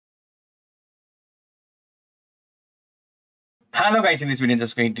Hello guys, in this video I'm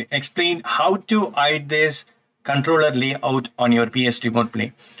just going to explain how to hide this controller layout on your PS remote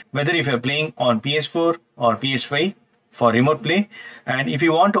play. Whether if you're playing on PS4 or PS5 for remote play, and if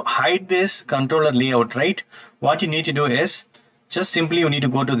you want to hide this controller layout, right, what you need to do is just simply you need to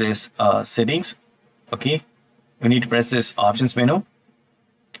go to this settings. Okay, you need to press this options menu.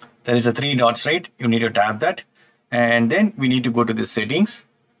 There is a three dots, right? You need to tap that, and then we need to go to the settings.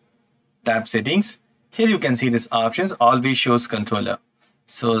 Tap settings. Here you can see this options always shows controller.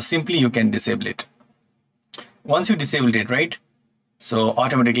 So simply you can disable it. Once you disable it, right? So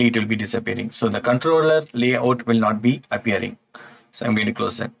automatically it will be disappearing. So the controller layout will not be appearing. So I'm going to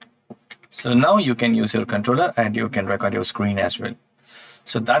close that. So now you can use your controller and you can record your screen as well.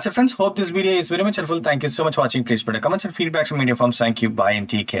 So that's it, friends. Hope this video is very much helpful. Thank you so much for watching. Please put a comments and feedback on media forms. Thank you. Bye and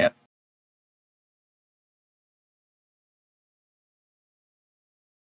take care.